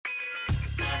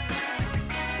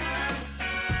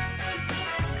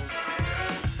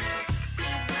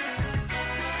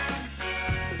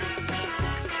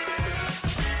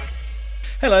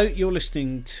Hello, you're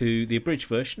listening to the abridged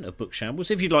version of Book Shambles.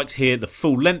 If you'd like to hear the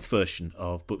full-length version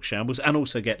of Book Shambles and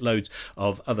also get loads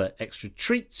of other extra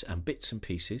treats and bits and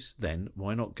pieces, then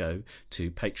why not go to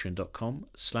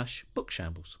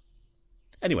patreon.com/bookshambles.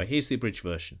 Anyway, here's the abridged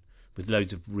version with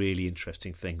loads of really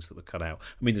interesting things that were cut out.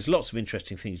 I mean, there's lots of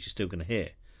interesting things you're still going to hear,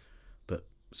 but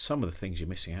some of the things you're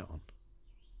missing out on.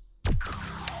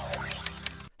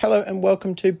 Hello and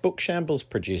welcome to Book Shambles.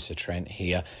 Producer Trent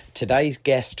here. Today's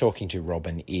guest talking to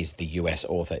Robin is the US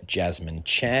author Jasmine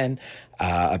Chan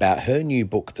about her new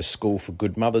book, The School for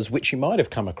Good Mothers, which you might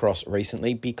have come across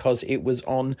recently because it was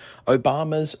on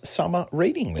Obama's summer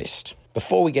reading list.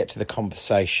 Before we get to the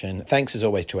conversation, thanks as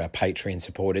always to our Patreon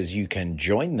supporters. You can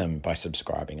join them by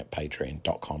subscribing at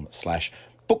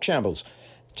patreon.com/bookshambles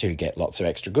to get lots of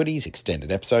extra goodies,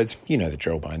 extended episodes. You know the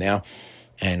drill by now.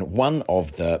 And one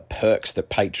of the perks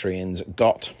that Patreons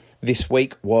got this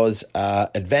week was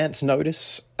advance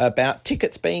notice about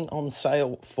tickets being on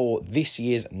sale for this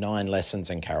year's 9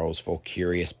 Lessons and Carols for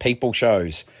Curious People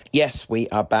shows. Yes, we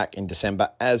are back in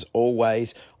December, as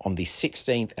always, on the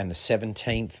 16th and the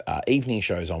 17th, evening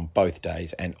shows on both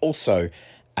days, and also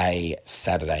a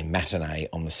Saturday matinee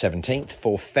on the 17th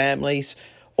for families.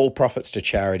 All profits to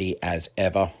charity as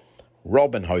ever.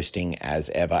 Robin hosting as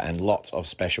ever, and lots of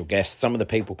special guests. Some of the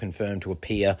people confirmed to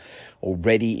appear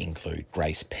already include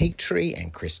Grace Petrie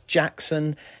and Chris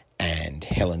Jackson and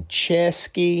Helen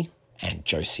Chersky and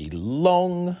Josie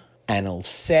Long, Anil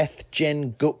Seth,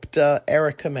 Jen Gupta,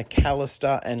 Erica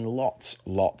McAllister, and lots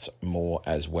more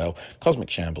as well.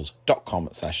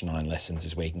 CosmicShambles.com/9 lessons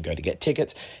is where you can go to get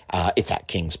tickets. It's at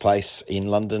King's Place in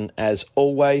London as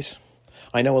always.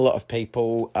 I know a lot of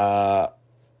people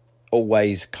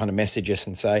always kind of message us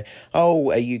and say,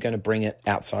 oh, are you going to bring it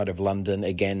outside of London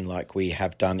again like we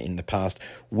have done in the past?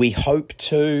 We hope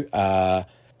to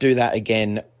do that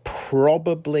again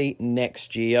probably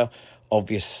next year.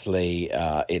 Obviously,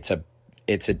 it's a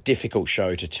difficult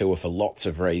show to tour for lots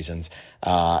of reasons.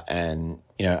 And,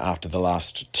 you know, after the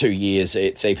last 2 years,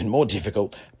 it's even more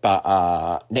difficult.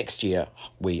 But next year,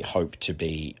 we hope to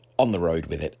be on the road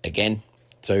with it again,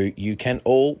 so you can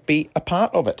all be a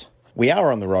part of it. We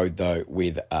are on the road, though,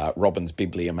 with Robin's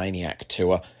Bibliomaniac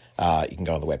tour. You can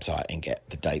go on the website and get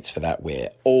the dates for that. We're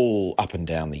all up and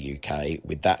down the UK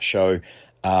with that show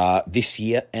this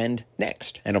year and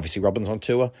next. And obviously Robin's on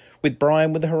tour with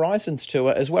Brian with the Horizons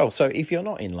tour as well. So if you're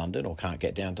not in London or can't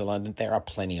get down to London, there are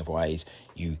plenty of ways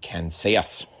you can see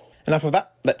us. Enough of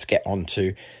that. Let's get on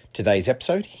to today's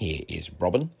episode. Here is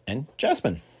Robin and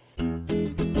Jasmine.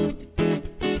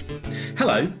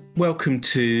 Hello, welcome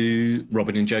to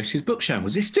Robin and Josie's Book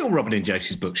Shambles. It's still Robin and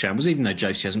Josie's Book Shambles, even though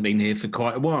Josie hasn't been here for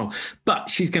quite a while. But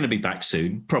she's going to be back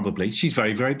soon, probably. She's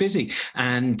very, very busy.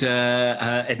 And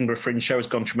her Edinburgh Fringe show has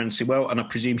gone tremendously well, and I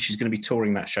presume she's going to be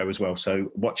touring that show as well.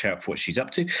 So watch out for what she's up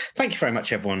to. Thank you very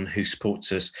much, everyone who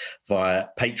supports us via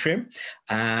Patreon.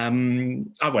 I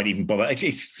won't even bother.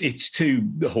 It's too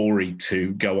hoary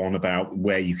to go on about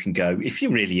where you can go. If you're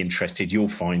really interested, you'll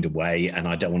find a way, and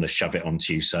I don't want to shove it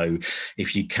onto you. So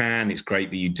if you can, it's great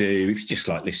that you do. If you just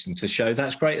like listening to the show,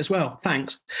 that's great as well.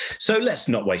 Thanks. So let's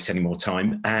not waste any more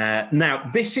time. Now,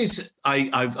 this is,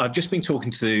 I've just been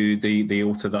talking to the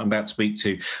author that I'm about to speak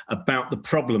to about the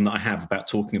problem that I have about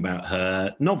talking about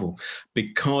her novel,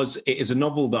 because it is a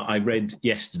novel that I read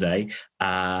yesterday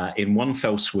in one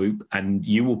fell swoop, and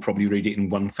you will probably read it in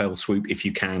one fell swoop if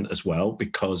you can as well,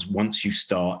 because once you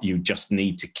start, you just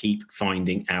need to keep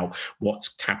finding out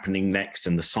what's happening next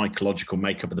and the psychological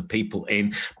makeup of the people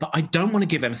in. But I don't want to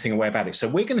give anything away about it. So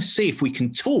we're going to see if we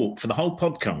can talk for the whole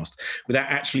podcast without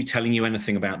actually telling you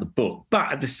anything about the book,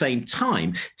 but at the same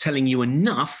time, telling you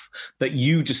enough that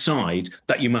you decide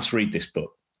that you must read this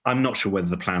book. I'm not sure whether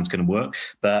the plan's going to work,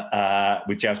 but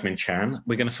with Jasmine Chan,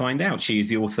 we're going to find out. She is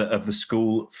the author of The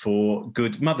School for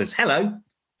Good Mothers. Hello.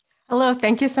 Hello.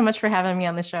 Thank you so much for having me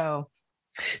on the show.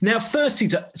 Now, firstly,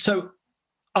 so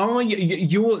are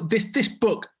you, this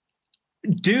book,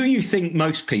 do you think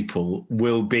most people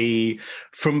will be,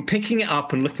 from picking it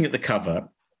up and looking at the cover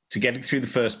to getting through the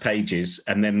first pages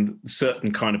and then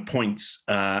certain kind of points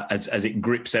as it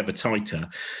grips ever tighter,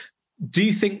 do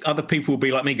you think other people will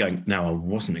be like me going, no, I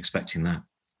wasn't expecting that?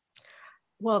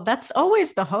 Well, that's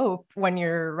always the hope when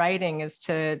you're writing, is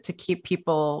to keep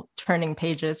people turning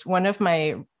pages. One of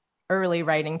my early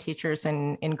writing teachers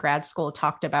in grad school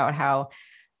talked about how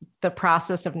the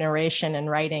process of narration and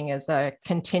writing is a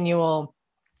continual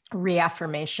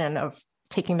reaffirmation of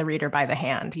taking the reader by the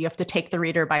hand. You have to take the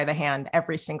reader by the hand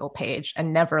every single page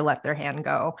and never let their hand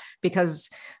go, because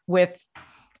with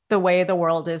the way the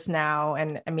world is now,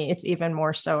 and I mean, it's even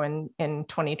more so in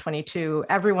 2022,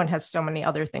 everyone has so many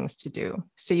other things to do.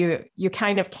 So you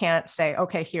kind of can't say,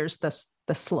 okay, here's the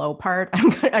slow part.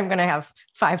 I'm going to have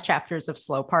 5 chapters of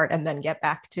slow part and then get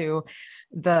back to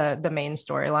the main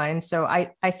storyline. So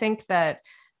I think that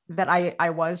I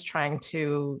was trying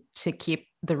to keep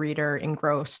the reader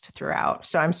engrossed throughout.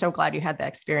 So I'm so glad you had that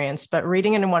experience. But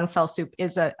reading it in one fell swoop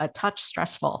is a touch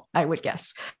stressful, I would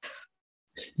guess.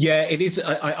 Yeah, it is.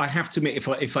 I have to admit,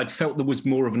 if I'd felt there was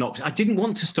more of an option, I didn't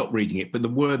want to stop reading it, but there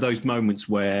were those moments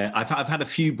where I've had a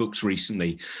few books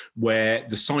recently where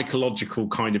the psychological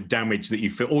kind of damage that you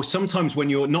feel, or sometimes when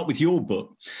you're not with your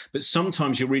book, but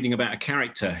sometimes you're reading about a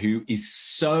character who is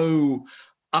so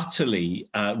utterly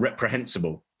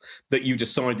reprehensible that you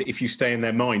decide that if you stay in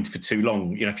their mind for too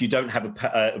long, you know, if you don't have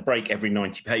a break every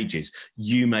 90 pages,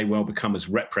 you may well become as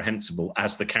reprehensible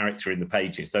as the character in the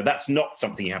pages. So that's not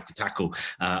something you have to tackle,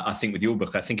 I think, with your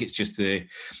book. I think it's just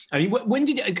when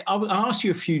did you, I'll ask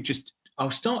you a few, I'll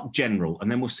start general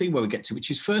and then we'll see where we get to, which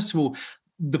is, first of all,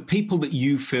 the people that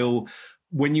you feel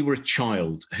when you were a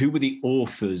child, who were the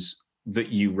authors that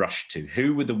you rushed to?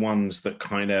 Who were the ones that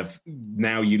kind of,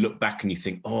 now you look back and you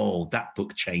think, oh, that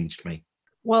book changed me?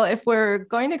 Well, if we're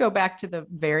going to go back to the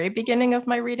very beginning of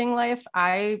my reading life,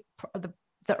 the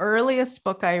earliest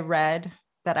book I read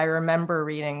that I remember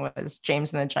reading was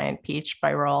James and the Giant Peach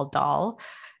by Roald Dahl.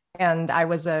 And I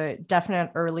was a definite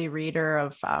early reader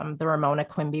of the Ramona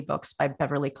Quimby books by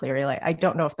Beverly Cleary. Like, I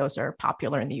don't know if those are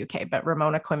popular in the UK, but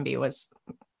Ramona Quimby was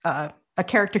a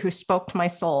character who spoke to my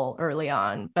soul early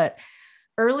on. But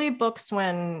early books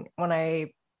when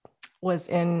I was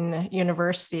in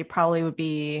university probably would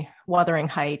be Wuthering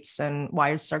Heights and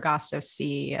Wild Sargasso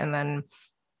Sea. And then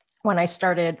when I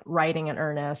started writing in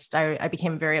earnest, I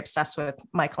became very obsessed with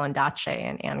Michael Ondaatje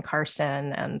and Anne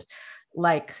Carson. And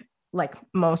like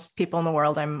most people in the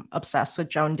world, I'm obsessed with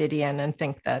Joan Didion and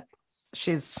think that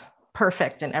she's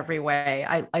perfect in every way.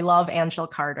 I love Angela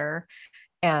Carter,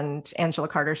 and Angela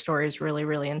Carter's stories really,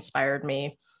 really inspired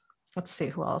me. Let's see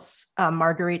who else.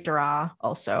 Marguerite Duras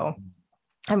also.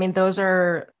 I mean, those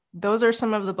are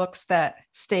some of the books that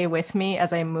stay with me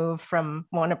as I move from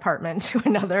one apartment to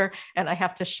another, and I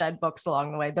have to shed books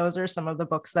along the way. Those are some of the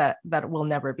books that will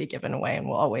never be given away and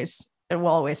will always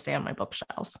stay on my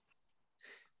bookshelves.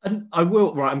 And I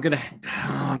will, right, I'm going to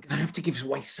have to give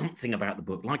away something about the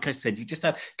book. Like I said, you just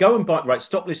have, go and buy, right,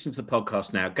 stop listening to the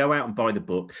podcast now, go out and buy the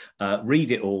book,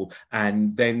 read it all,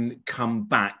 and then come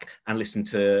back and listen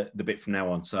to the bit from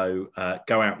now on. So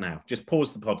go out now. Just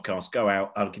pause the podcast, go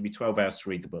out. I'll give you 12 hours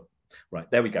to read the book. Right,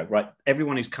 there we go. Right,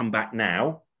 everyone who's come back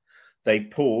now, they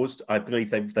paused. I believe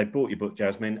they bought your book,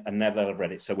 Jasmine, and now they'll have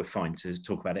read it. So we're fine to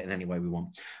talk about it in any way we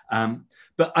want.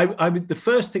 But the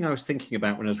first thing I was thinking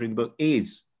about when I was reading the book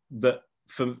is that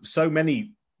for so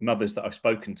many mothers that I've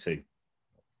spoken to,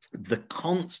 the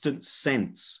constant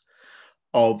sense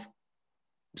of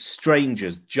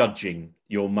strangers judging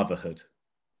your motherhood.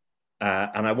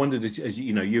 And I wondered, as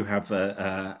you know, you have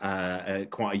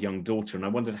quite a young daughter, and I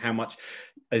wondered how much,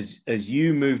 as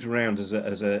you moved around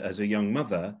as a young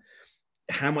mother,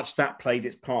 how much that played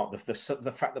its part.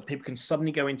 The fact that people can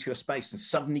suddenly go into your space and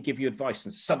suddenly give you advice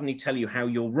and suddenly tell you how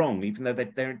you're wrong, even though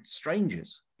they're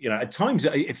strangers. You know, at times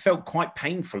it felt quite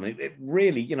painful. It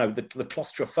really, you know, the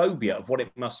claustrophobia of what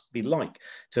it must be like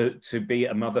to be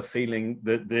a mother feeling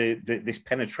this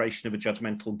penetration of a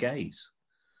judgmental gaze.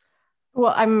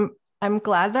 Well, I'm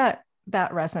glad that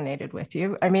resonated with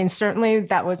you. I mean, certainly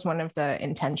that was one of the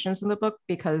intentions of the book,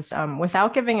 because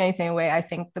without giving anything away, I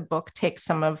think the book takes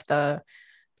some of the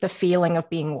feeling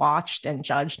of being watched and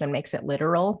judged and makes it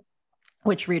literal,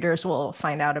 which readers will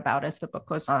find out about as the book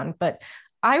goes on. But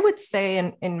I would say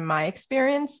in my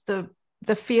experience,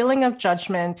 the feeling of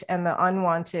judgment and the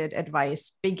unwanted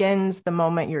advice begins the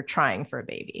moment you're trying for a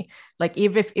baby. Like,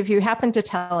 if you happen to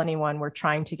tell anyone we're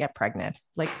trying to get pregnant,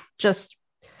 like, just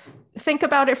think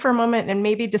about it for a moment and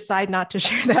maybe decide not to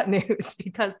share that news,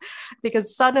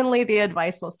 because suddenly the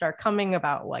advice will start coming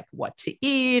about like what to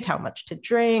eat, how much to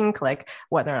drink, like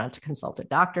whether or not to consult a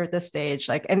doctor at this stage.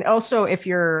 Like, and also if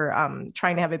you're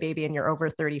trying to have a baby and you're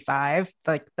over 35,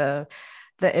 like the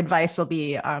advice will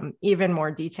be even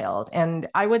more detailed. And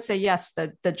I would say, yes,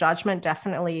 the judgment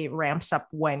definitely ramps up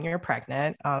when you're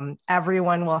pregnant.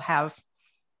 Everyone will have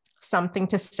something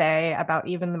to say about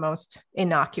even the most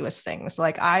innocuous things.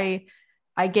 Like I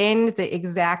gained the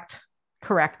exact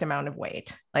correct amount of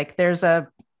weight. Like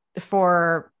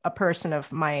for a person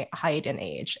of my height and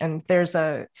age, and there's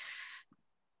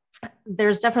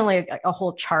definitely a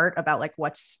whole chart about like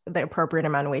what's the appropriate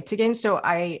amount of weight to gain. So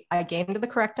I gained the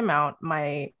correct amount.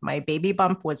 My baby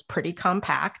bump was pretty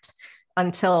compact.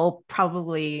 until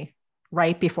probably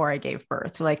right before I gave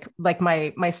birth. Like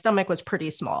my stomach was pretty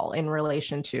small in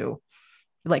relation to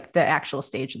like the actual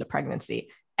stage of the pregnancy.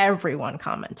 Everyone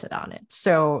commented on it.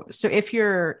 So if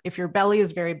your belly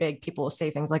is very big, people will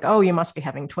say things like, "Oh, you must be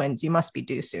having twins. You must be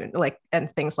due soon," like,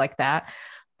 and things like that.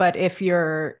 But if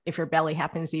your belly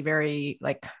happens to be very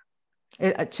like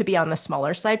to be on the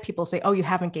smaller side, people say, "Oh, you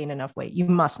haven't gained enough weight. You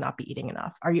must not be eating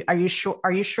enough. Are you sure?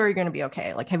 Are you sure you're going to be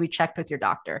okay? Like, have you checked with your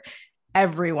doctor?"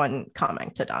 Everyone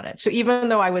commented on it. So even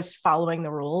though I was following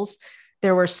the rules,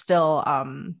 there were still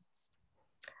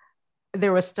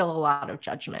there was still a lot of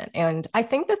judgment. And I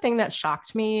think the thing that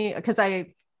shocked me, because to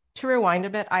rewind a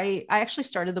bit, I actually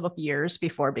started the book years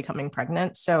before becoming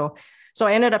pregnant. So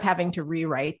I ended up having to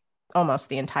rewrite almost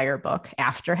the entire book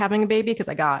after having a baby because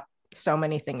I got so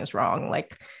many things wrong.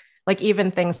 Like even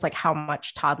things like how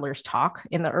much toddlers talk.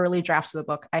 In the early drafts of the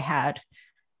book, I had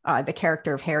the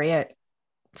character of Harriet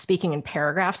speaking in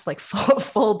paragraphs, like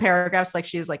full paragraphs, like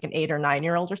she's like an 8 or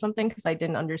 9-year-old or something, because I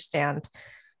didn't understand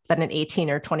that an 18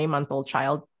 or 20-month-old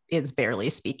child is barely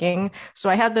speaking. So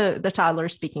I had the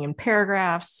toddlers speaking in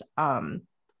paragraphs. I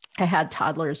had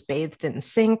toddlers bathed in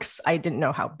sinks. I didn't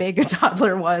know how big a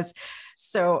toddler was.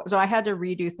 So I had to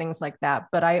redo things like that.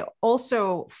 But I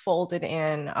also folded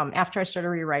in, after I started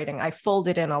rewriting, I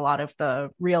folded in a lot of the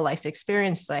real life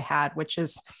experiences I had, which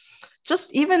is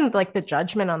just even like the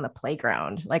judgment on the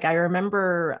playground. Like I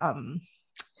remember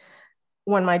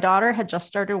when my daughter had just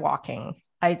started walking,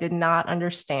 I did not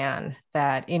understand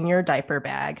that in your diaper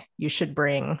bag, you should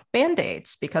bring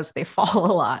Band-Aids because they fall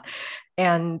a lot.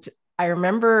 And I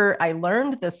remember I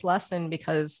learned this lesson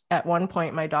because at one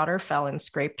point my daughter fell and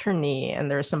scraped her knee and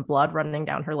there was some blood running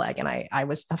down her leg. And I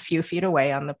was a few feet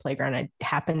away on the playground. I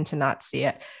happened to not see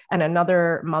it. And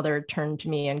another mother turned to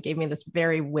me and gave me this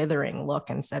very withering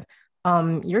look and said,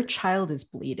 "Your child is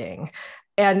bleeding."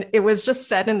 And it was just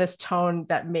said in this tone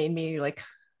that made me like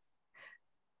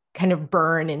kind of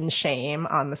burn in shame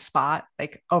on the spot.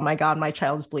 Like, oh my God, my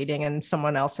child's bleeding and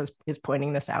someone else is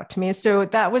pointing this out to me. So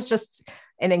that was just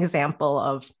an example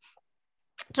of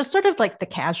just sort of like the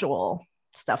casual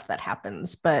stuff that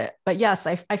happens. But yes,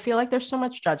 I feel like there's so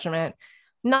much judgment,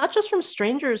 not just from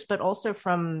strangers, but also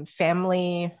from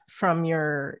family, from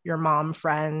your mom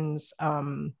friends,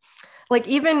 like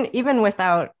even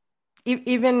without,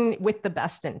 even with the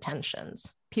best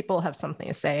intentions, people have something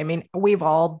to say. I mean, we've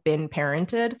all been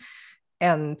parented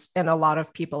and a lot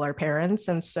of people are parents.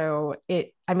 And so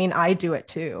I do it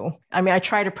too. I mean, I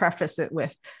try to preface it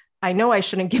with, I know I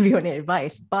shouldn't give you any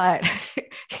advice, but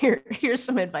here's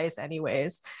some advice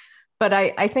anyways. But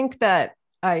I think that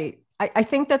I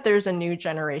think that there's a new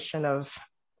generation of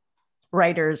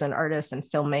writers and artists and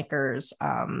filmmakers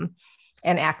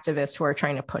and activists who are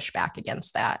trying to push back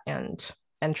against that and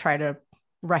try to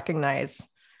recognize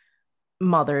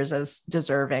mothers as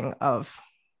deserving of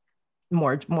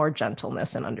more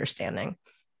gentleness and understanding.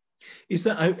 Is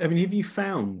that, I mean, have you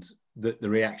found that the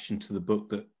reaction to the book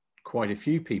that quite a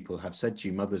few people have said to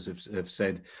you, mothers have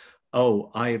said,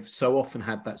 "Oh, I have so often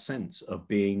had that sense of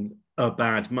being a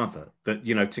bad mother," that,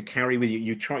 you know, to carry with you,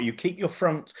 you keep your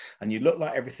front and you look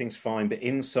like everything's fine, but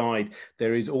inside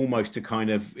there is almost a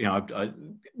kind of, you know,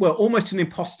 almost an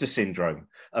imposter syndrome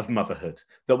of motherhood,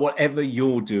 that whatever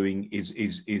you're doing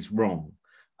is wrong.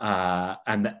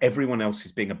 And that everyone else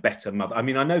is being a better mother. I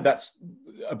mean, I know that's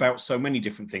about so many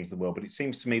different things in the world, but it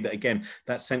seems to me that, again,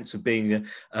 that sense of being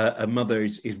a mother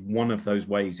is one of those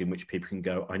ways in which people can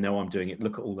go, "I know I'm doing it.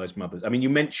 Look at all those mothers." I mean, you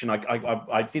mentioned,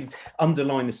 I did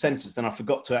underline the sentence, then I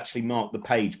forgot to actually mark the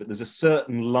page, but there's a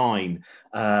certain line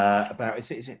about,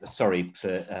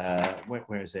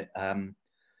 where is it?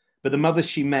 But the mothers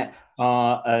she met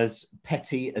are as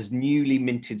petty as newly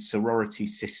minted sorority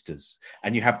sisters.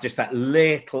 And you have just that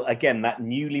little, again, that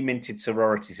newly minted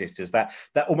sorority sisters, that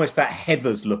almost that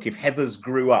Heathers look. If Heathers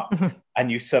grew up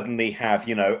and you suddenly have,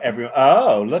 you know, everyone,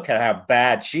 "Oh, look at how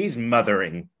bad she's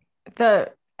mothering."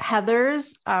 The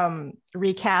Heathers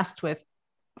recast with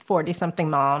 40-something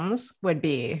moms would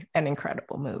be an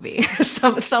incredible movie.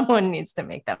 Someone needs to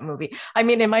make that movie. I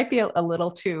mean, it might be a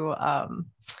little too...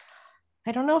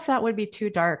 I don't know if that would be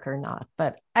too dark or not,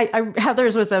 but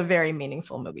Heathers was a very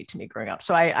meaningful movie to me growing up.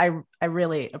 So I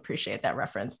really appreciate that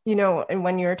reference. You know, and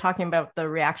when you're talking about the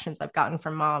reactions I've gotten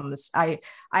from moms, I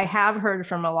have heard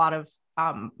from a lot of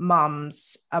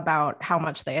moms about how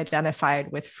much they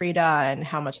identified with Frida and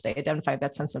how much they identified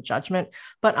that sense of judgment.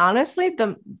 But honestly,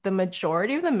 the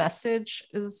majority of the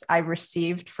messages I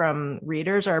received from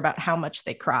readers are about how much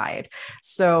they cried.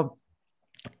 So,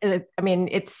 I mean,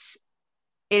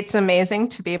 It's amazing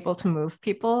to be able to move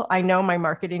people. I know my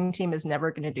marketing team is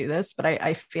never going to do this, but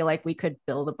I feel like we could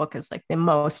build a book as like the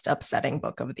most upsetting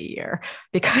book of the year,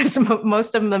 because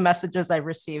most of the messages I've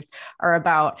received are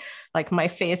about like my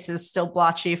face is still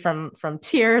blotchy from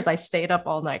tears. I stayed up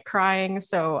all night crying.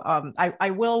 So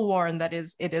I will warn that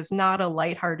it is not a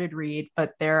lighthearted read,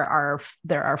 but there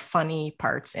are funny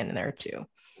parts in there too.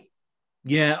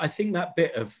 Yeah, I think that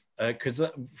bit of because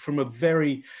from a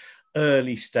very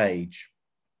early stage,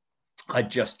 I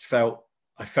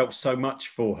felt so much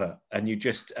for her, and you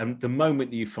just the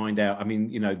moment that you find out, I mean,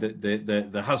 you know,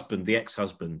 the husband, the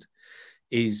ex-husband,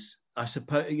 is, I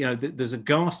suppose, you know, there's a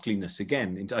ghastliness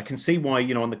again. I can see why,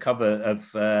 you know, on the cover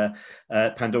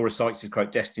of Pandora Sykes'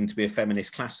 quote, destined to be a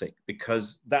feminist classic,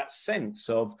 because that sense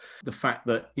of the fact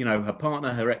that, you know, her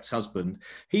partner, her ex-husband,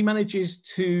 he manages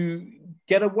to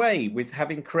get away with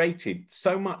having created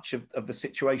so much of the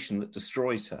situation that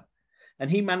destroys her. And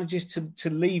he manages to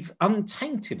leave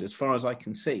untainted, as far as I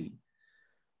can see,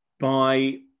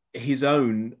 by his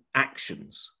own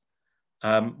actions,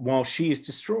 while she is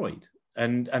destroyed.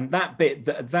 And that bit,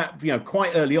 that, you know,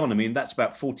 quite early on, I mean, that's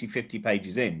about 40, 50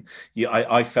 pages in,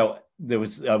 I felt there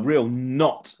was a real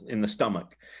knot in the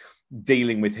stomach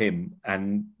dealing with him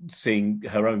and seeing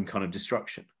her own kind of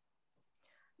destruction.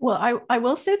 Well, I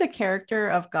will say the character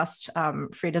of Gust,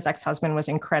 Frida's ex-husband, was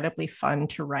incredibly fun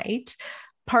to write,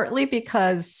 partly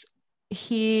because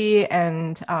he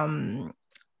and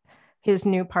his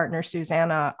new partner,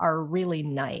 Susanna, are really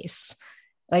nice.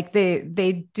 Like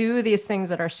they do these things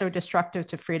that are so destructive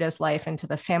to Frida's life and to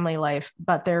the family life,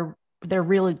 but they're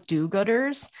really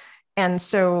do-gooders. And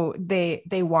so they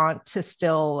want to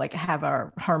still like have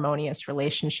a harmonious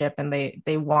relationship, and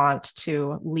they want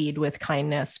to lead with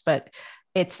kindness. But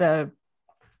it's I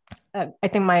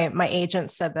think my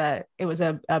agent said that it was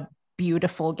a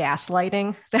beautiful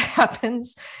gaslighting that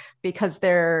happens, because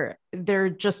they're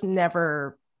just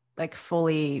never like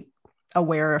fully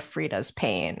aware of Frida's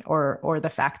pain or the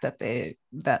fact that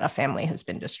that a family has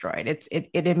been destroyed.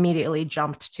 It immediately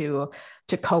jumped to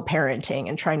co-parenting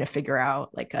and trying to figure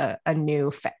out like a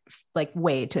new like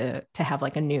way to have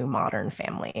like a new modern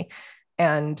family.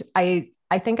 And I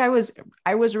think I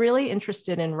was really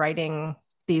interested in writing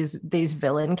these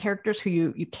villain characters who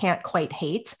you can't quite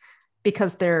hate,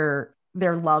 because they're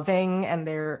loving, and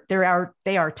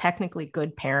they are technically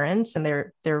good parents, and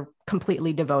they're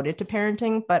completely devoted to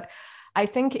parenting. But I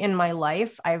think in my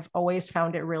life, I've always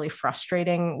found it really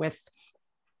frustrating with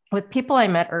people I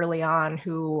met early on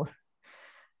who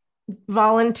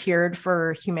volunteered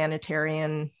for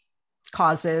humanitarian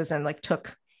causes and like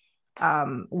took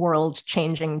world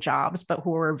changing jobs, but who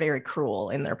were very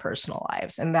cruel in their personal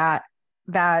lives. And that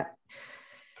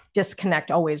disconnect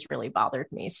always really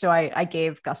bothered me. So I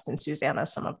gave Gust and Susanna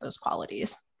some of those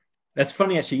qualities. That's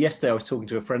funny, actually. Yesterday, I was talking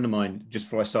to a friend of mine just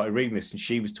before I started reading this, and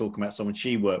she was talking about someone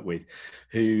she worked with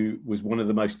who was one of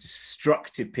the most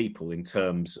destructive people in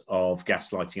terms of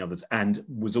gaslighting others, and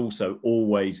was also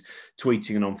always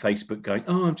tweeting and on Facebook going,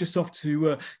 "Oh, I'm just off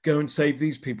to go and save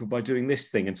these people by doing this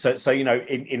thing." And so you know,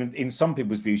 in some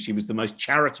people's views, she was the most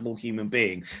charitable human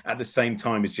being, at the same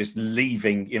time as just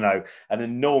leaving, you know, an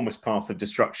enormous path of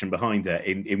destruction behind her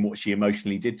in what she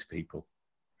emotionally did to people.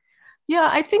 Yeah,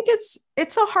 I think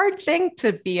it's a hard thing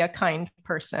to be a kind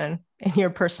person in your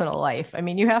personal life. I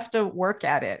mean, you have to work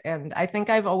at it. And I think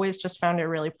I've always just found it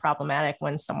really problematic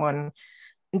when someone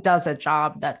does a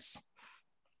job that's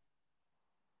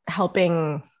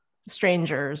helping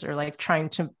strangers or like trying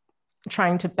to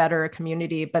better a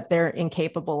community, but they're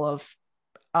incapable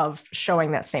of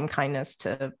showing that same kindness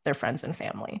to their friends and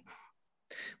family.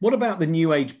 What about the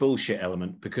new age bullshit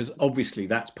element? Because obviously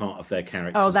that's part of their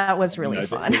character. Oh, that was really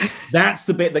fun. That's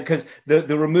the bit that, because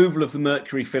the removal of the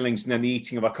mercury fillings and then the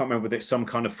eating of, I can't remember whether it's some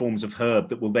kind of forms of herb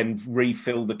that will then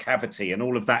refill the cavity and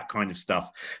all of that kind of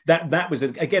stuff. That was,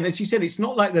 again, as you said, it's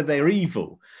not like that they're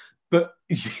evil, but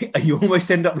you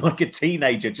almost end up like a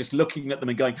teenager just looking at them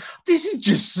and going, this is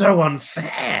just so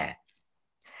unfair.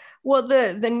 Well,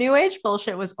 the new age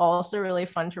bullshit was also really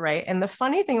fun to write. And the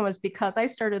funny thing was, because I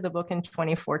started the book in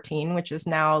 2014, which is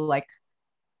now like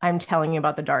I'm telling you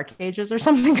about the dark ages or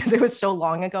something, because it was so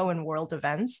long ago in world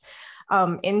events.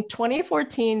 In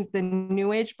 2014, the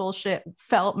new age bullshit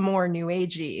felt more new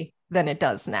agey than it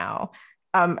does now.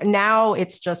 Now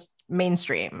it's just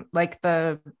mainstream, like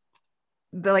the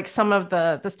like some of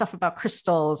the stuff about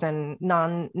crystals and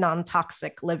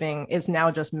non-toxic living is now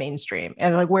just mainstream,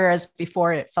 and like whereas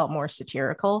before it felt more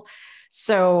satirical.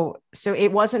 So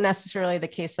it wasn't necessarily the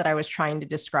case that I was trying to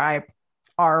describe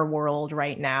our world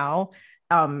right now.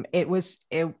 And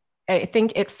I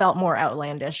think it felt more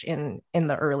outlandish in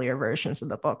the earlier versions of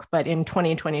the book, but in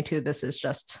 2022, this is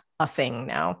just a thing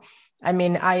now. I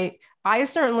mean, I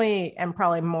certainly am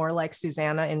probably more like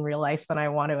Susanna in real life than I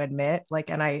want to admit. Like,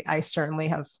 and I certainly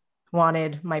have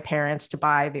wanted my parents to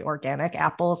buy the organic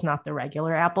apples, not the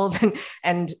regular apples,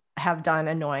 and have done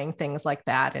annoying things like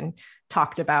that and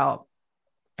talked about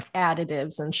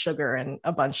additives and sugar and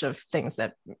a bunch of things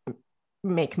that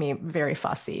make me very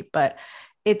fussy. But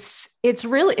it's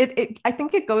really I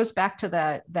think it goes back to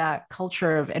that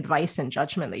culture of advice and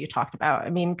judgment that you talked about. I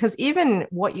mean, because even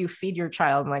what you feed your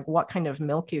child and like what kind of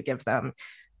milk you give them,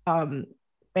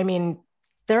 I mean,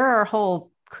 there are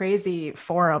whole crazy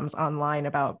forums online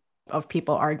of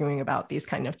people arguing about these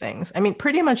kind of things. I mean,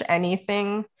 pretty much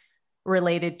anything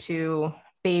related to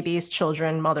babies,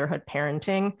 children, motherhood,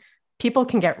 parenting, people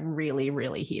can get really,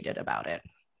 really heated about it.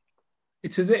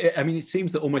 It's as if, I mean, it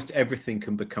seems that almost everything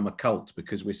can become a cult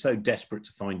because we're so desperate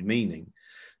to find meaning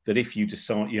that if you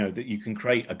decide, you know, that you can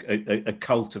create a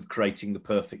cult of creating the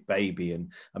perfect baby.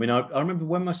 And I mean, I remember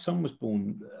when my son was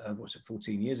born,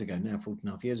 14 years ago now, 14 and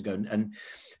a half years ago. And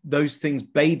those things,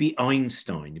 Baby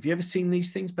Einstein. Have you ever seen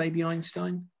these things, Baby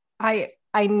Einstein? I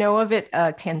know of it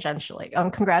tangentially.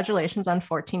 Congratulations on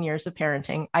 14 years of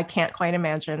parenting. I can't quite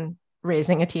imagine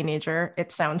raising a teenager.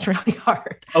 It sounds really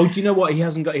hard. Oh, do you know what? He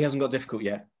hasn't got difficult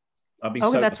yet.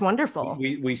 That's wonderful.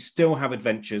 We still have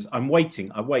adventures. I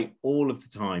wait all of the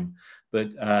time, but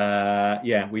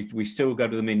we still go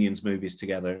to the Minions movies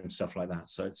together and stuff like that.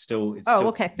 So it's still.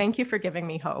 Okay. Thank you for giving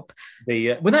me hope.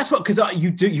 Well, that's what, because you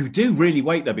do really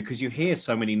wait though, because you hear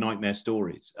so many nightmare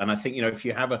stories, and I think, you know, if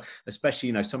you have especially,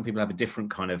 you know, some people have a different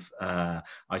kind of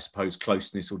I suppose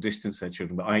closeness or distance to their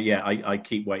children, but I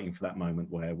keep waiting for that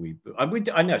moment where I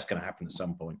know it's going to happen at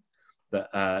some point.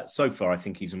 But so far, I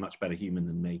think he's a much better human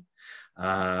than me.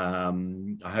 I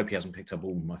hope he hasn't picked up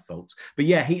all my faults. But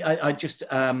yeah,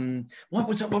 what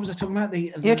was I talking about?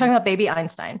 You're talking about Baby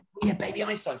Einstein. Yeah, Baby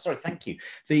Einstein. Sorry, thank you.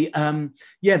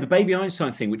 The Baby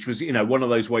Einstein thing, which was, you know, one of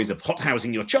those ways of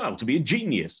hothousing your child to be a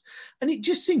genius. And it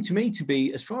just seemed to me to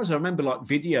be, as far as I remember, like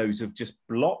videos of just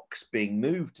blocks being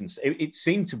moved. And it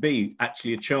seemed to be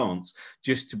actually a chance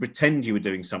just to pretend you were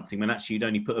doing something when actually you'd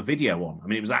only put a video on. I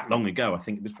mean, it was that long ago. I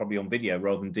think it was probably on video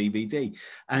rather than DVD.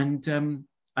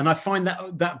 And I find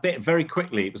that bit very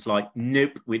quickly, it was like,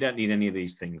 nope, we don't need any of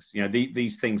these things. You know,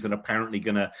 these things that are apparently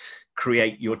going to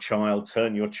create your child,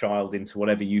 turn your child into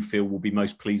whatever you feel will be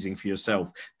most pleasing for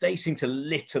yourself. They seem to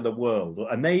litter the world.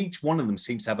 And each one of them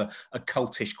seems to have a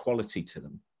cultish quality to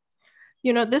them.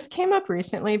 You know, this came up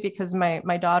recently because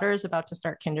my daughter is about to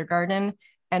start kindergarten.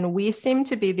 And we seem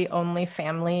to be the only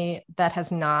family that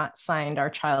has not signed our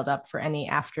child up for any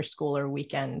after school or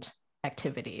weekend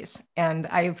activities. And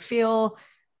I feel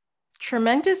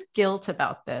tremendous guilt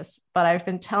about this, but I've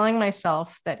been telling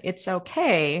myself that it's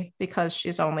okay because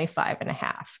she's only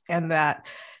 5.5. And that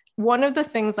one of the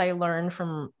things I learned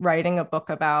from writing a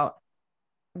book about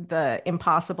the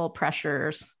impossible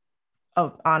pressures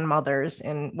on mothers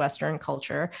in Western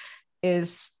culture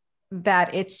is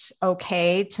that it's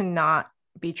okay to not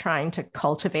be trying to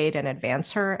cultivate and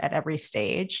advance her at every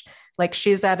stage. Like,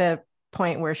 she's at a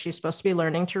point where she's supposed to be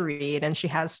learning to read, and she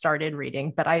has started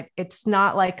reading, but it's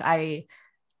not like I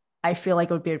feel like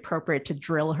it would be appropriate to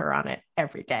drill her on it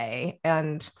every day.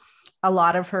 And a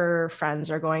lot of her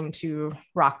friends are going to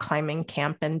rock climbing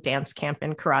camp and dance camp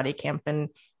and karate camp, and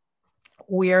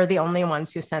we're the only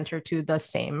ones who sent her to the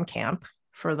same camp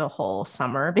for the whole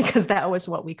summer because that was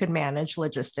what we could manage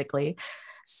logistically.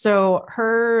 So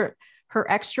her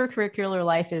extracurricular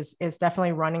life is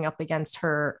definitely running up against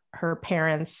her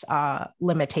parents'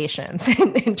 limitations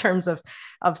in terms of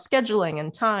scheduling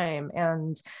and time.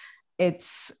 And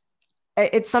it's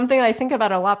something I think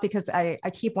about a lot because I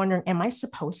keep wondering, am I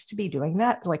supposed to be doing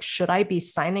that? Like, should I be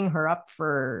signing her up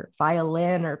for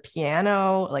violin or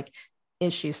piano? Like,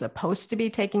 is she supposed to be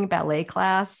taking ballet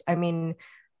class? I mean,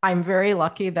 I'm very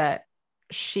lucky that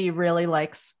she really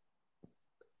likes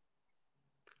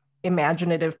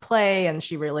imaginative play and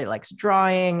she really likes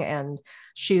drawing, and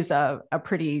she's a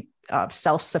pretty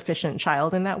self-sufficient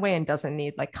child in that way and doesn't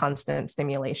need like constant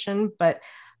stimulation. But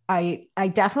I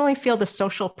definitely feel the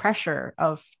social pressure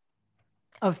of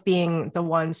being the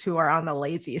ones who are on the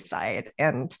lazy side.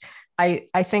 And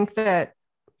I think that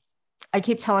I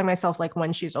keep telling myself, like,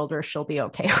 when she's older, she'll be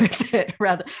okay with it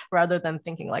rather than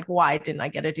thinking like, why didn't I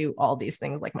get to do all these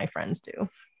things like my friends do?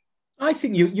 I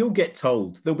think you'll get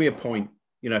told. There'll be a point,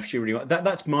 you know, if she really,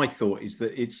 that's my thought, is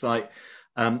that it's like,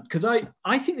 Because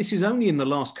I think this is only in the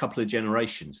last couple of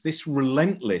generations, this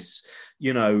relentless,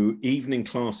 evening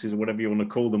classes or whatever you want to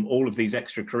call them, all of these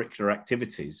extracurricular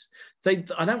activities.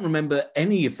 I don't remember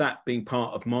any of that being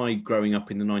part of my growing up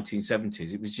in the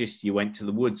 1970s. It was just you went to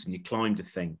the woods and you climbed a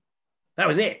thing. That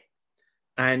was it.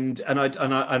 And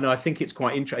I think it's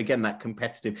quite interesting. Again, that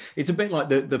competitive. It's a bit like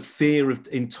the fear of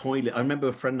in toilet. I remember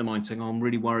a friend of mine saying, "Oh, I'm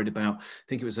really worried about." I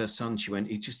think it was her son. She went,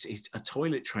 "It's a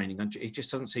toilet training. It just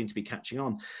doesn't seem to be catching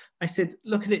on." I said,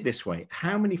 "Look at it this way.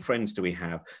 How many friends do we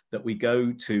have that we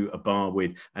go to a bar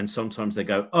with, and sometimes they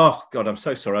go, 'Oh God, I'm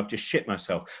so sorry. I've just shit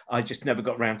myself. I just never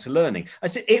got round to learning.'" I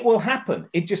said, "It will happen.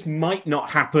 It just might not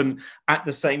happen at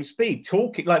the same speed."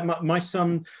 Talking like my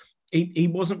son, he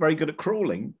wasn't very good at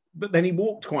crawling. But then he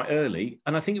walked quite early.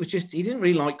 And I think it was just, he didn't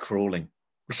really like crawling.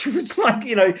 It was like,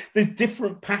 there's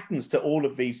different patterns to all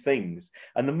of these things.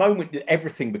 And the moment that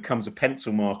everything becomes a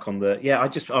pencil mark on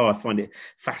I find it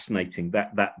fascinating,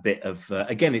 that bit of,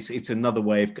 again, it's another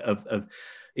way of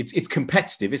it's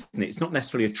competitive, isn't it? It's not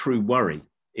necessarily a true worry.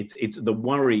 It's the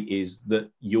worry is that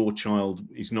your child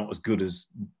is not as good as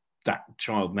that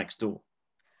child next door.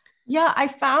 Yeah, I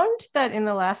found that in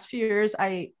the last few years,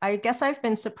 I guess I've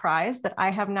been surprised that I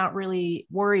have not really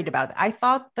worried about it. I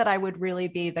thought that I would really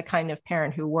be the kind of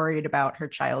parent who worried about her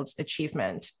child's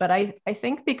achievement. But I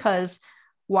think because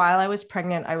while I was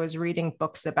pregnant, I was reading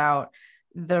books about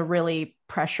the really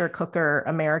pressure cooker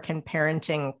American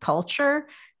parenting culture.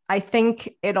 I think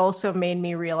it also made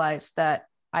me realize that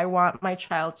I want my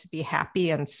child to be happy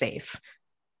and safe.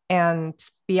 And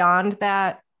beyond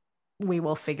that, we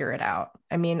will figure it out.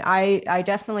 I mean, I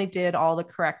definitely did all the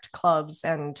correct clubs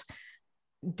and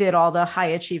did all the high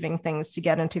achieving things to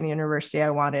get into the university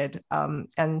I wanted.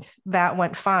 And that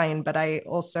went fine, but I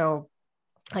also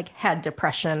had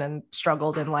depression and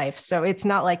struggled in life. So it's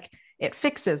not like it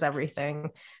fixes everything.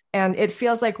 And it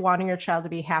feels like wanting your child to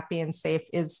be happy and safe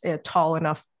is a tall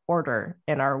enough order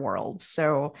in our world.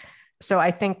 So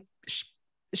I think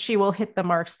she will hit the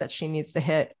marks that she needs to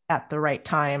hit at the right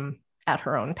time, at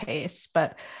her own pace.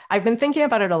 But I've been thinking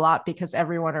about it a lot because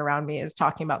everyone around me is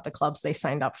talking about the clubs they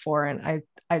signed up for. And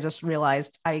I just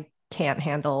realized I can't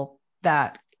handle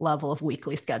that level of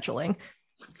weekly scheduling.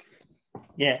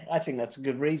 Yeah, I think that's a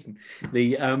good reason.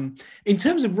 In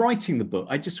terms of writing the book,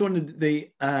 I just wanted the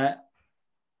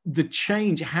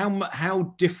change,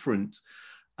 how different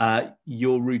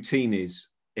your routine is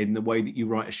in the way that you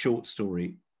write a short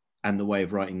story and the way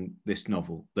of writing this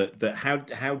novel.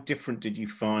 How different did you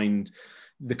find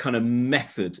the kind of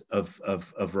method of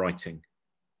writing?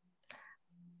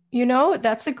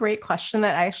 That's a great question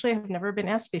that I actually have never been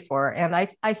asked before. And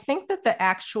I think that the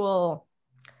actual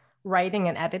writing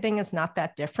and editing is not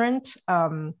that different.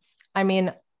 I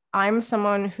mean, I'm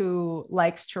someone who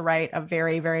likes to write a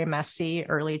very, very messy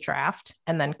early draft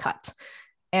and then cut.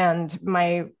 And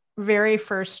my very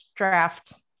first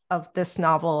draft of this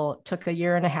novel took 1.5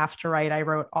 years to write. I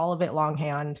wrote all of it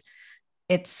longhand.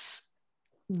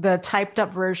 The typed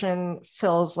up version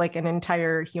fills like an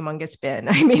entire humongous bin.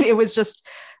 I mean, it was just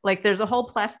like, there's a whole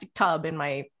plastic tub in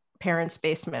my parents'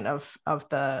 basement of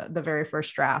the very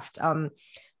first draft.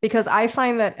 Because I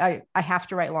find that I have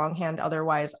to write longhand.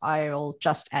 Otherwise I'll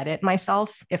just edit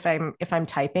myself. If I'm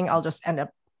typing, I'll just end up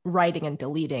writing and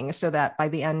deleting so that by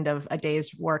the end of a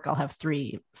day's work, I'll have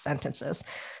 3 sentences.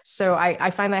 So I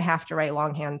find I have to write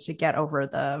longhand to get over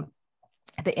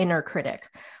the inner critic.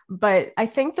 But I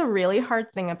think the really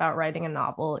hard thing about writing a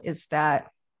novel is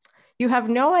that you have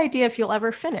no idea if you'll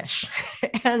ever finish.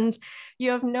 And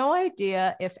you have no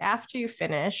idea if after you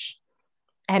finish,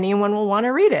 anyone will want to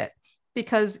read it.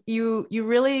 Because you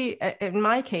really, in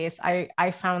my case,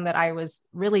 I found that I was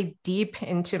really deep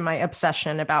into my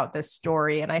obsession about this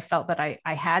story, and I felt that I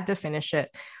had to finish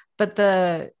it. But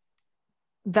the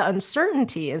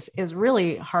uncertainty is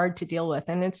really hard to deal with,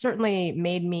 and it certainly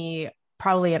made me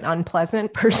probably an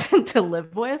unpleasant person to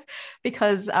live with,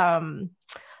 because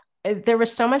there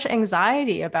was so much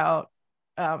anxiety about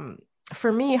for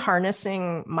me,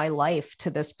 harnessing my life to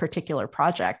this particular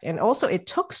project. And also it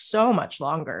took so much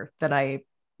longer than I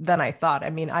thought. I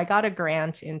mean, I got a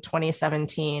grant in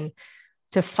 2017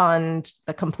 to fund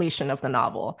the completion of the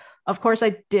novel. Of course,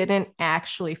 I didn't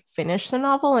actually finish the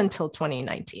novel until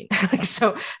 2019.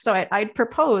 So I'd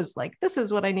proposed, like, this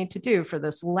is what I need to do for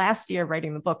this last year of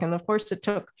writing the book. And of course, it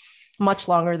took much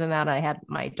longer than that. I had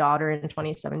my daughter in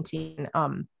 2017.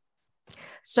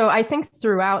 So I think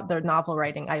throughout the novel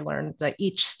writing, I learned that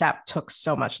each step took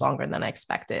so much longer than I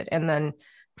expected. And then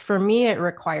for me, it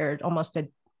required almost a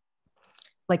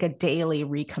daily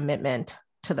recommitment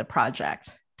to the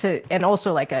project, and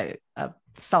also like a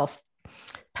self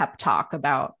pep talk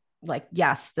about like,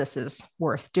 yes, this is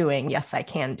worth doing. Yes, I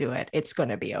can do it. It's going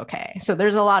to be okay. So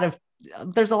there's a lot of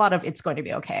it's going to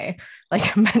be okay,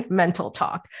 like mental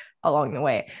talk along the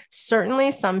way.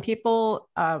 Certainly some people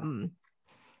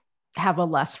have a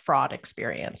less fraught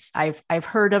experience. I've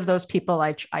heard of those people.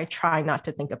 I try not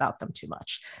to think about them too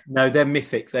much. No, they're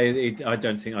mythic. I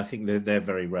think they're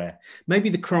very rare. Maybe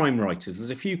the crime writers. There's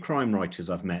a few crime writers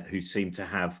I've met who seem to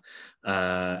have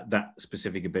that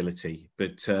specific ability,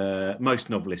 but most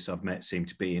novelists I've met seem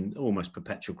to be in almost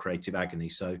perpetual creative agony.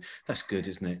 So that's good,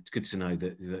 isn't it? It's good to know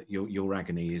that your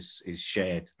agony is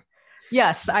shared.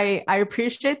 Yes, I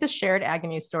appreciate the shared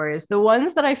agony stories. The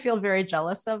ones that I feel very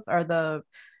jealous of are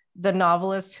the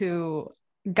novelists who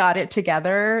got it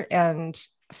together and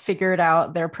figured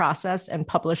out their process and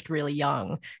published really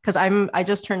young. Because I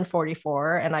just turned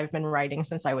 44 and I've been writing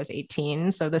since I was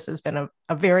 18. So this has been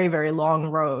a very, very long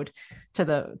road to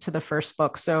the first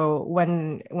book. So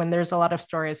when there's a lot of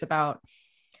stories about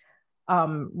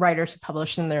writers who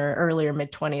published in their earlier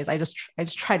mid-20s, I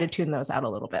just try to tune those out a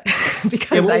little bit.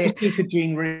 Because think of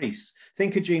Jean Rhys.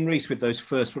 Think of Jean Rhys with those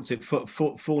first,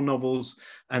 four novels,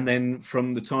 and then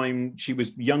from the time she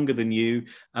was younger than you,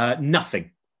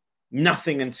 nothing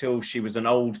until she was an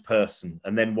old person,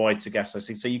 and then Wide Sargasso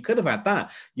Sea. So you could have had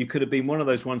that. You could have been one of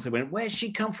those ones that went, where's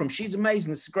she come from? She's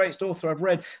amazing. This is the greatest author I've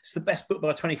read. It's the best book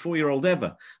by a 24-year-old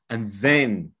ever. And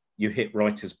then you hit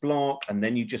writer's block, and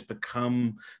then you just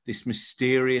become this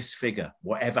mysterious figure,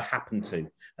 whatever happened to.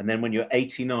 And then when you're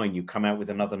 89, you come out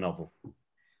with another novel.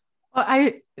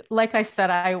 Well, like I said,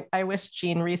 I wish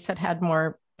Jean Rhys had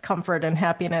more comfort and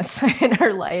happiness in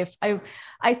her life.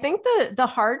 I think the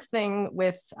hard thing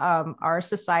with our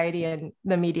society and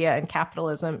the media and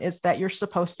capitalism is that you're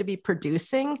supposed to be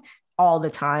producing all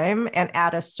the time and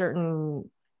at a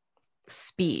certain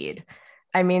speed.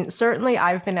 I mean, certainly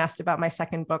I've been asked about my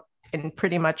second book in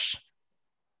pretty much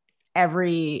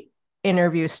every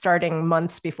interview starting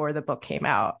months before the book came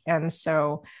out. And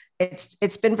so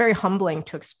it's been very humbling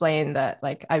to explain that,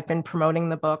 like, I've been promoting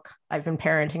the book, I've been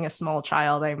parenting a small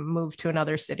child, I moved to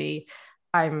another city,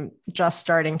 I'm just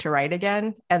starting to write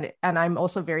again, and I'm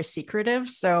also very secretive.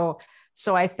 So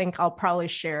I think I'll probably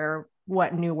share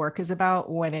what new work is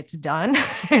about when it's done,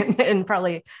 and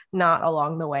probably not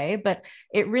along the way. But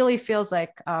it really feels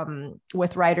like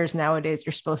with writers nowadays,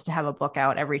 you're supposed to have a book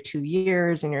out every 2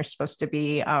 years, and you're supposed to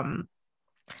be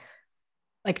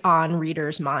like on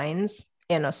readers' minds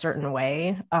in a certain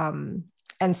way.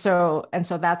 And so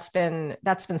that's been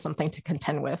something to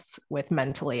contend with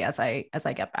mentally as I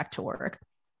get back to work.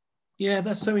 Yeah,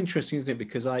 that's so interesting, isn't it?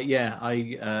 Because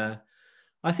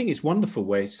I think it's wonderful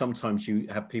where sometimes you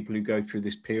have people who go through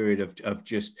this period of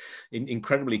just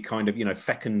incredibly kind of,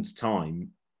 fecund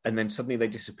time, and then suddenly they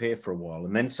disappear for a while,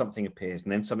 and then something appears,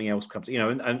 and then something else comes,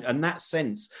 and that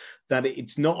sense that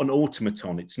it's not an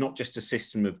automaton. It's not just a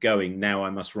system of going, now I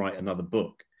must write another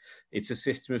book. It's a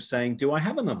system of saying, do I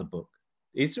have another book?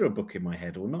 Is there a book in my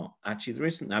head or not? Actually, there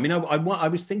isn't. I mean, I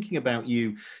was thinking about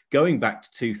you going back to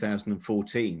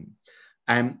 2014.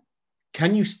 Can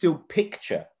you still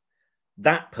picture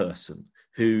that person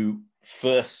who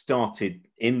first started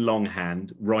in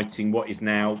longhand writing what is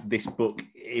now this book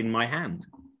in my hand?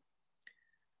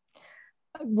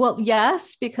 Well,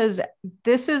 yes, because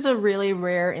this is a really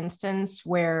rare instance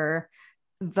where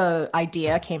the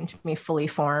idea came to me fully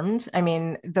formed. I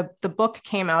mean, the book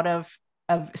came out of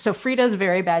so Frida's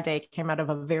Very Bad Day came out of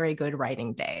a very good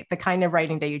writing day, the kind of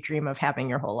writing day you dream of having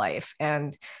your whole life.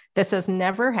 And this has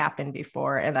never happened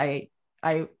before. And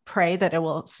I pray that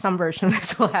some version of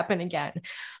this will happen again.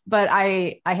 But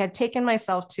I had taken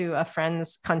myself to a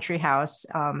friend's country house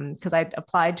because I'd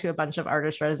applied to a bunch of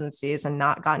artist residencies and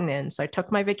not gotten in. So I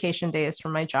took my vacation days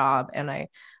from my job and I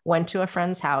went to a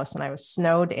friend's house, and I was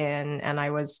snowed in, and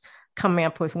I was coming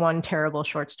up with one terrible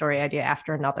short story idea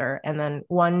after another. And then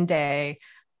one day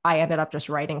I ended up just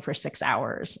writing for 6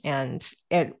 hours. And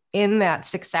in that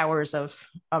 6 hours of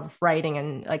writing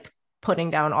and like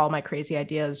putting down all my crazy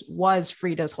ideas was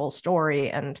Frida's whole story,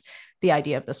 and the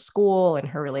idea of the school and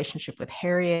her relationship with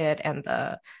Harriet, and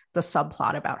the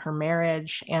subplot about her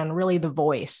marriage, and really the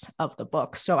voice of the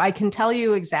book. So I can tell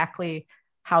you exactly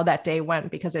how that day went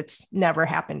because it's never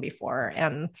happened before.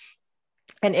 And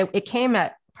it came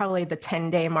at probably the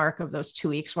 10-day mark of those 2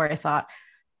 weeks where I thought,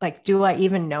 like, do I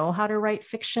even know how to write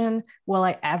fiction? Will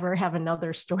I ever have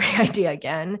another story idea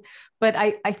again? But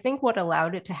I think what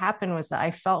allowed it to happen was that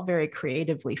I felt very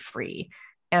creatively free.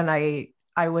 And I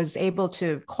was able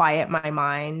to quiet my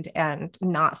mind and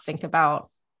not think about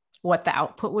what the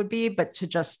output would be, but to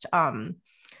just, I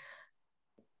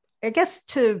guess,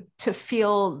 to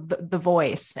feel the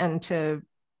voice and to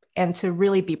and to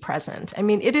really be present. I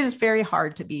mean, it is very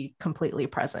hard to be completely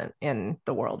present in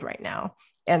the world right now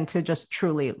and to just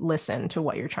truly listen to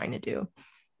what you're trying to do.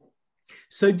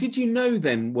 So did you know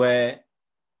where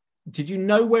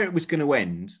it was going to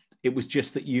end? It was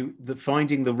just that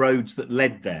finding the roads that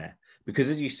led there. Because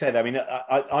as you said, I mean,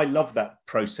 I love that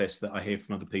process that I hear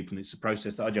from other people. And it's a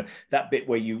process that I do. That bit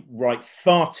where you write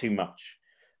far too much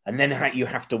and then you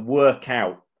have to work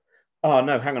out, oh,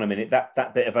 no, hang on a minute,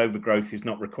 that bit of overgrowth is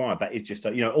not required. That is just,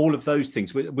 all of those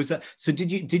things. Was that, so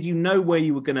did you know where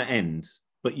you were going to end,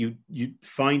 but you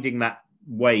finding that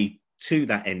way to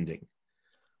that ending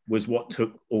was what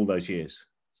took all those years?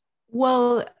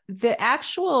 Well, the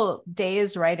actual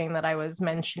days writing that I was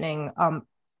mentioning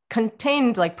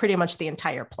contained like pretty much the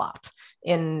entire plot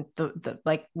in the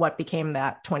like what became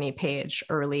that 20-page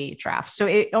early draft. So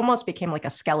it almost became like a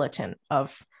skeleton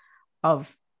of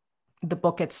the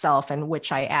book itself, and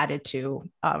which I added to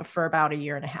for about a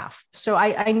year and a half. So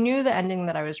I knew the ending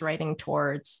that I was writing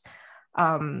towards.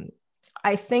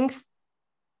 I think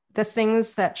the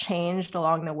things that changed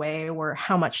along the way were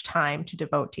how much time to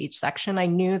devote to each section. I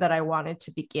knew that I wanted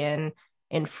to begin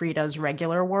in Frida's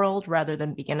regular world rather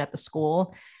than begin at the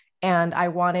school. And I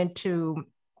wanted to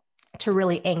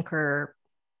really anchor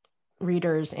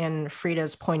readers in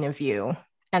Frida's point of view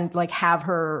and like have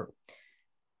her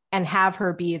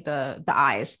be the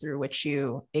eyes through which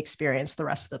you experience the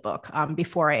rest of the book,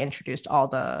 before I introduced all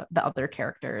the other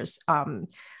characters.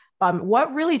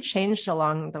 What really changed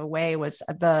along the way was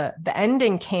the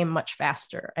ending came much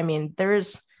faster. I mean,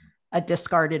 there's a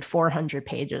discarded 400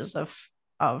 pages of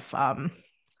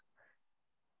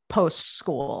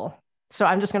post-school. So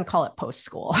I'm just going to call it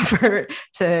post-school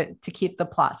to keep the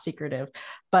plot secretive.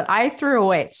 But I threw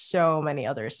away so many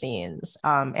other scenes.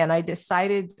 And I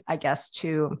decided, I guess,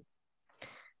 to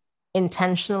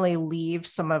intentionally leave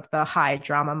some of the high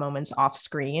drama moments off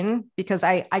screen, because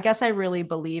I guess I really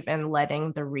believe in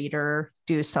letting the reader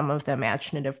do some of the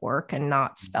imaginative work and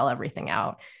not spell everything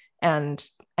out. And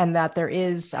that there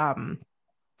is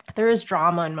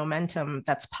drama and momentum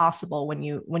that's possible when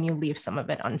you leave some of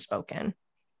it unspoken.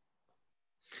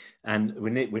 And we're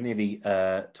nearly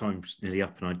time's nearly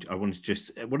up, and I want to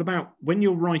just, what about when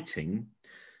you're writing,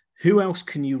 who else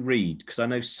can you read? Because I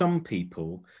know some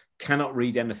people cannot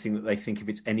read anything that they think if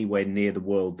it's anywhere near the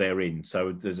world they're in.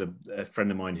 So there's a friend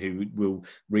of mine who will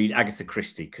read Agatha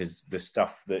Christie because the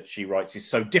stuff that she writes is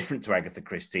so different to Agatha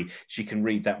Christie. She can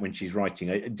read that when she's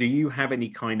writing. Do you have any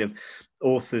kind of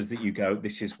authors that you go,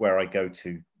 this is where I go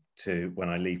to when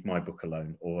I leave my book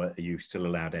alone, or are you still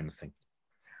allowed anything?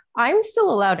 I'm still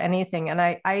allowed anything. And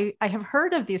I have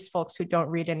heard of these folks who don't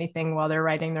read anything while they're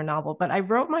writing their novel, but I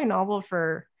wrote my novel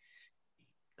for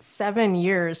 7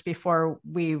 years before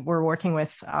we were working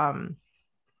with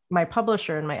my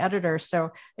publisher and my editor.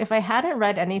 So if I hadn't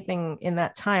read anything in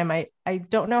that time, I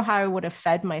don't know how I would have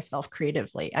fed myself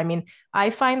creatively. I mean, I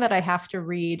find that I have to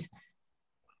read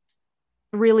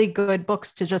really good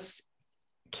books to just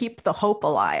keep the hope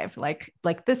alive. Like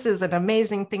this is an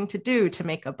amazing thing to do, to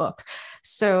make a book.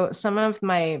 So some of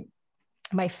my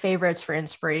favorites for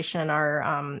inspiration are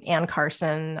Anne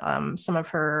Carson, some of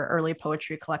her early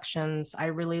poetry collections. I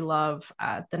really love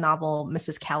the novel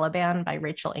Mrs. Caliban by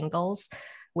Rachel Ingalls,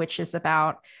 which is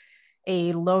about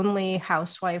a lonely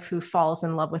housewife who falls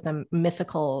in love with a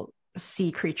mythical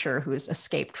sea creature who's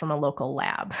escaped from a local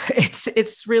lab.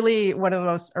 It's really one of the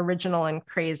most original and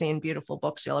crazy and beautiful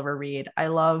books you'll ever read. I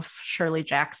love Shirley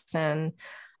Jackson.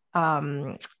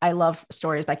 I love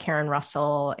stories by Karen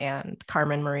Russell and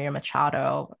Carmen Maria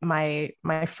Machado. My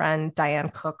friend Diane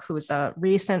Cook, who's a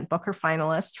recent Booker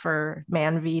finalist for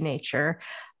Man v. Nature.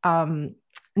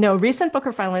 Recent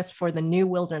Booker finalist for The New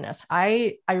Wilderness.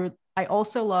 I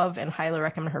also love and highly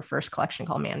recommend her first collection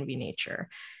called Man v. Nature.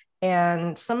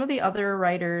 And some of the other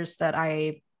writers that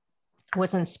I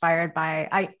was inspired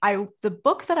by, the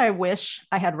book that I wish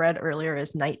I had read earlier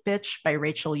is Night Bitch by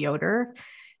Rachel Yoder.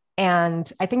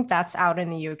 And I think that's out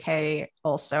in the UK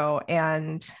also.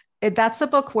 And that's the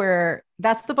book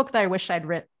that I wish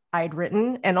I'd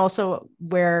written. And also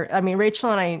where, I mean,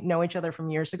 Rachel and I know each other from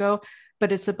years ago,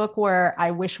 but it's a book where I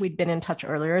wish we'd been in touch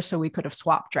earlier so we could have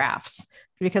swapped drafts,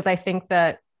 because I think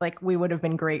that like we would have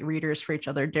been great readers for each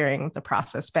other during the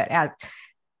process. But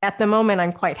at the moment,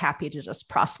 I'm quite happy to just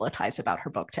proselytize about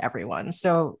her book to everyone.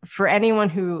 So for anyone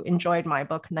who enjoyed my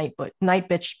book, Night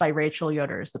Bitch by Rachel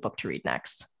Yoder is the book to read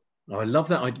next. Oh, I love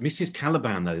that. Mrs.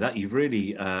 Caliban, though, that you've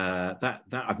really, that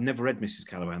I've never read Mrs.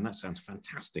 Caliban. That sounds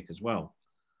fantastic as well.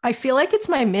 I feel like it's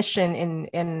my mission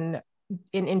in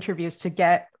interviews to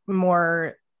get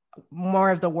more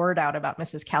more of the word out about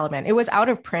Mrs. Caliban. It was out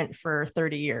of print for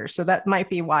 30 years, so that might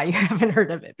be why you haven't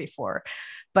heard of it before.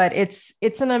 But it's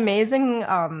an amazing,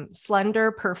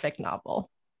 slender, perfect novel.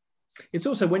 It's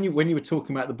also, when you were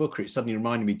talking about the Booker, it suddenly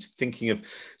reminded me thinking of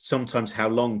sometimes how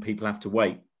long people have to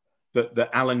wait. But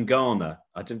the Alan Garner,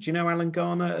 do you know Alan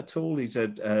Garner at all? He's a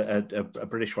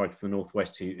British writer from the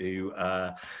Northwest who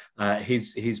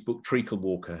his book Treacle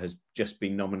Walker has just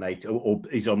been nominated, or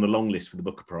is on the long list for the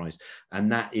Booker Prize,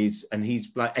 and he's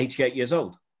like 88 years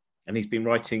old. And he's been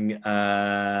writing,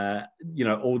 all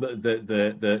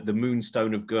the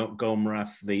Moonstone of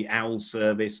Gomrath, the Owl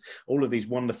Service, all of these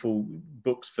wonderful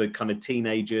books for kind of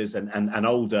teenagers and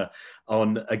older,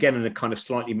 on, again, in a kind of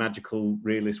slightly magical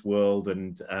realist world,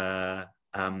 and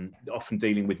often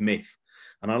dealing with myth.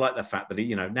 And I like the fact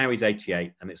that now he's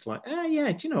 88, and it's like, do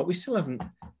you know what? We still haven't.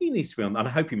 He needs to be on, and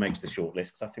I hope he makes the shortlist,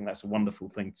 because I think that's a wonderful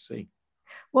thing to see.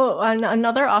 Well,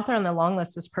 another author on the long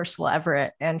list is Percival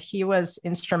Everett, and he was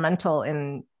instrumental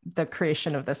in the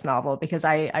creation of this novel, because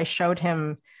I showed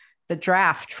him the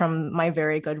draft from my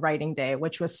very good writing day,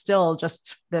 which was still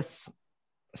just this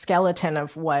skeleton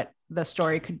of what the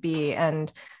story could be. And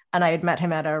I had met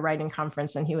him at a writing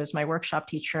conference, and he was my workshop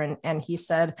teacher. And he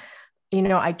said,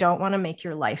 I don't want to make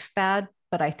your life bad,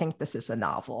 but I think this is a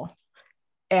novel.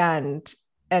 And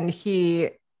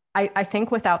I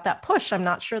think without that push, I'm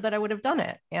not sure that I would have done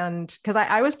it. And because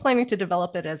I was planning to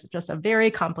develop it as just a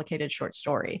very complicated short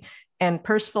story. And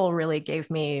Percival really gave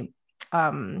me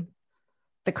the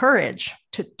courage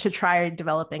to try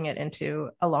developing it into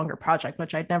a longer project,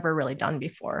 which I'd never really done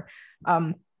before.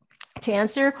 To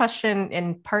answer your question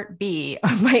in part B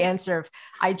of my answer,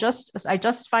 I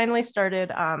just finally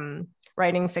started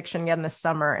writing fiction again this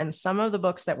summer. And some of the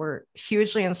books that were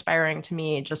hugely inspiring to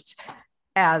me just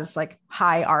as like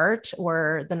high art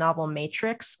were the novel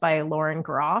Matrix by Lauren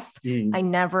Groff. I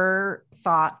never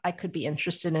thought I could be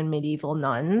interested in medieval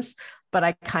nuns, but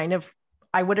I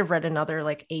would have read another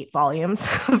like 8 volumes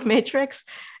of Matrix.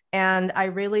 And I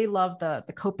really love the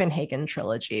Copenhagen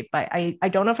trilogy, but I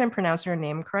don't know if I'm pronouncing her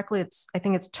name correctly. I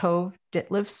think it's Tove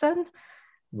Ditlevsen.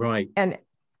 Right. And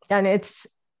it's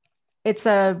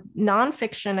a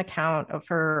nonfiction account of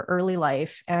her early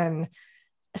life, and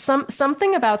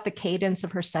something about the cadence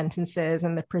of her sentences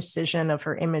and the precision of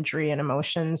her imagery and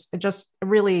emotions, it just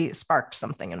really sparked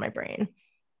something in my brain.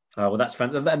 Well, that's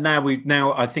fantastic.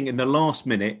 Now, I think in the last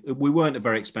minute, we weren't a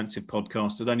very expensive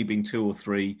podcast. There'd only been 2 or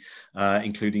 3,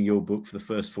 including your book, for the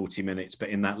first 40 minutes. But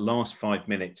in that last 5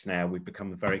 minutes now, we've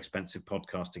become a very expensive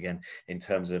podcast again, in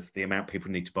terms of the amount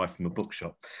people need to buy from a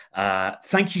bookshop.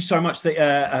 Thank you so much.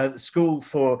 The School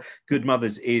for Good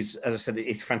Mothers is, as I said,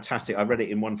 it's fantastic. I read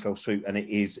it in one fell swoop, and I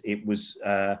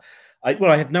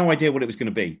had no idea what it was going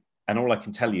to be. And all I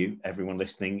can tell you, everyone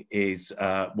listening, is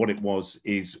what it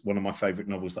is one of my favourite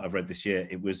novels that I've read this year.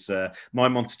 It was My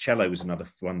Monticello was another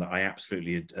one that I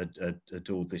absolutely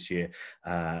adored this year.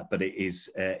 But it is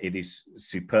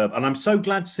superb. And I'm so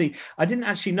glad to see, I didn't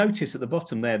actually notice at the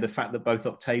bottom there the fact that both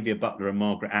Octavia Butler and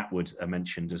Margaret Atwood are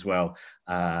mentioned as well,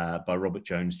 by Robert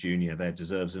Jones Jr. There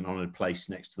deserves an honoured place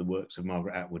next to the works of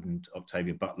Margaret Atwood and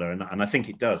Octavia Butler. And I think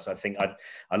it does. I think I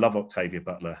love Octavia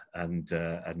Butler and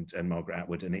Margaret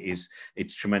Atwood, and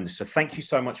it's tremendous. So thank you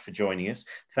so much for joining us.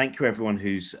 Thank you everyone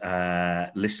who's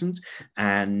listened,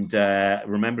 and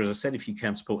remember, as I said, if you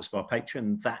can support us via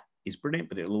Patreon, that is brilliant,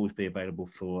 but it'll always be available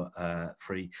for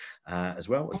free as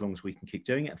well, as long as we can keep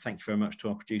doing it. And thank you very much to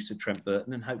our producer Trent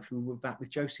Burton, and hopefully we'll be back with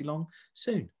Josie Long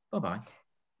soon. Bye-bye.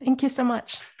 Thank you so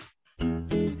much.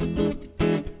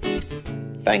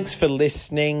 Thanks for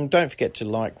listening. Don't forget to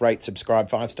like, rate,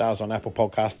 subscribe, 5 stars on Apple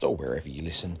Podcasts or wherever you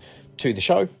listen to the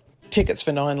show. Tickets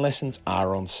for 9 Lessons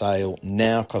are on sale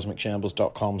now,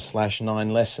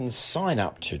 cosmicshambles.com/9lessons. Sign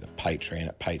up to the Patreon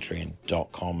at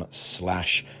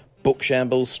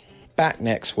patreon.com/bookshambles. Back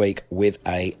next week with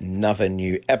another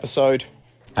new episode.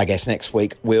 I guess next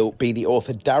week will be the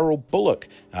author Daryl Bullock.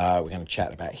 We're going to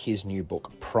chat about his new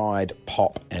book, Pride,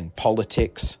 Pop and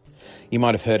Politics. You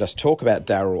might have heard us talk about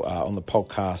Daryl on the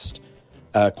podcast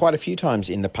quite a few times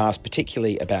in the past,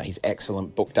 particularly about his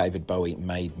excellent book, David Bowie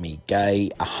Made Me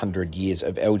Gay, 100 Years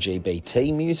of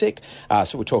LGBT Music.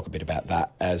 So we'll talk a bit about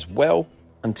that as well.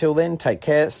 Until then, take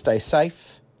care, stay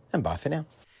safe, and bye for now.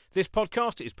 This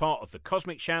podcast is part of the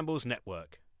Cosmic Shambles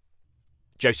Network.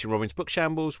 Josie Robbins' Book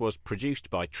Shambles was produced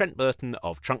by Trent Burton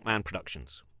of Trunkman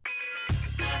Productions.